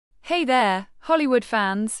Hey there, Hollywood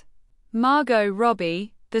fans! Margot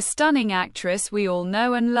Robbie, the stunning actress we all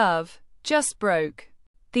know and love, just broke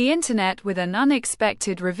the internet with an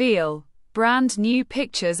unexpected reveal: brand new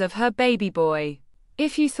pictures of her baby boy.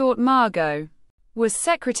 If you thought Margot was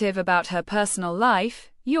secretive about her personal life,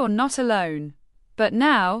 you're not alone. But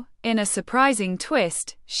now, in a surprising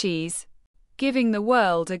twist, she's giving the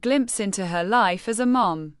world a glimpse into her life as a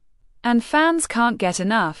mom. And fans can't get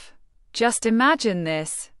enough. Just imagine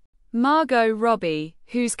this. Margot Robbie,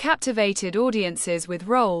 who's captivated audiences with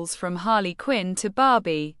roles from Harley Quinn to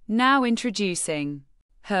Barbie, now introducing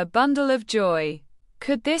her bundle of joy.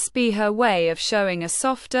 Could this be her way of showing a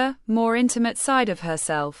softer, more intimate side of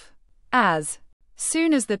herself? As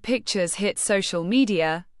soon as the pictures hit social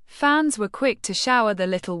media, fans were quick to shower the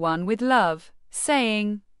little one with love,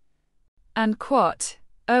 saying, and quote,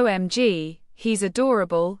 "OMG, he's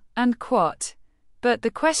adorable," and quote. But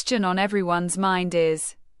the question on everyone's mind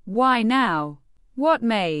is, why now? What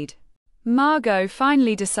made Margot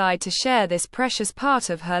finally decide to share this precious part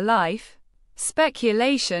of her life?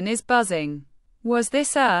 Speculation is buzzing. Was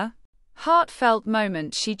this a heartfelt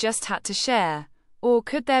moment she just had to share? Or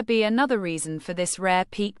could there be another reason for this rare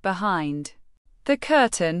peek behind the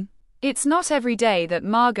curtain? It's not every day that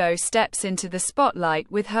Margot steps into the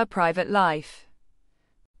spotlight with her private life,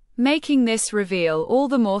 making this reveal all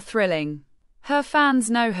the more thrilling. Her fans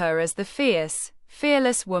know her as the fierce,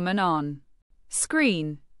 fearless woman on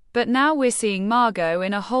screen. But now we're seeing Margot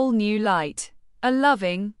in a whole new light. A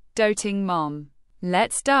loving, doting mom.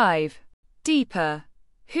 Let's dive deeper.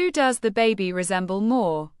 Who does the baby resemble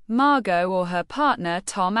more, Margot or her partner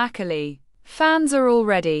Tom Ackley? Fans are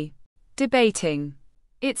already debating.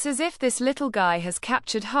 It's as if this little guy has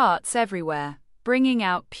captured hearts everywhere, bringing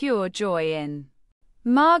out pure joy in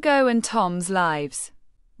Margot and Tom's lives.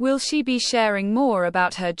 Will she be sharing more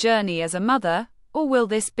about her journey as a mother, or will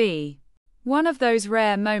this be one of those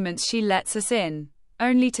rare moments she lets us in,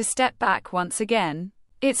 only to step back once again?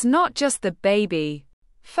 It's not just the baby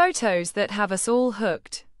photos that have us all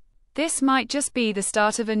hooked. This might just be the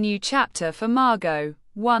start of a new chapter for Margot,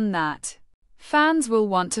 one that fans will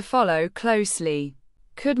want to follow closely.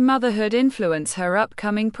 Could motherhood influence her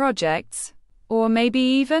upcoming projects? Or maybe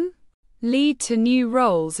even lead to new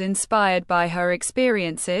roles inspired by her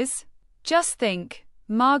experiences? Just think,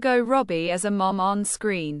 Margot Robbie as a mom on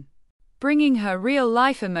screen, bringing her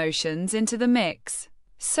real-life emotions into the mix.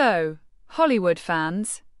 So, Hollywood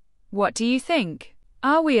fans, what do you think?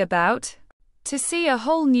 Are we about to see a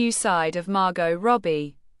whole new side of Margot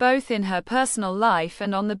Robbie, both in her personal life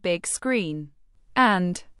and on the big screen?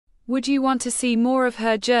 And would you want to see more of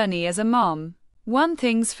her journey as a mom? One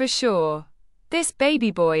thing's for sure. This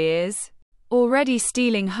baby boy is already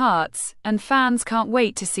stealing hearts, and fans can't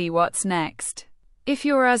wait to see what's next. If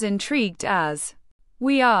you're as intrigued as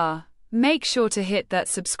we are, make sure to hit that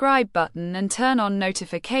subscribe button and turn on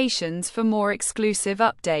notifications for more exclusive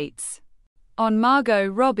updates on Margot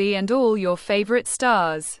Robbie and all your favorite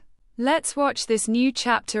stars. Let's watch this new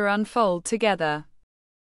chapter unfold together.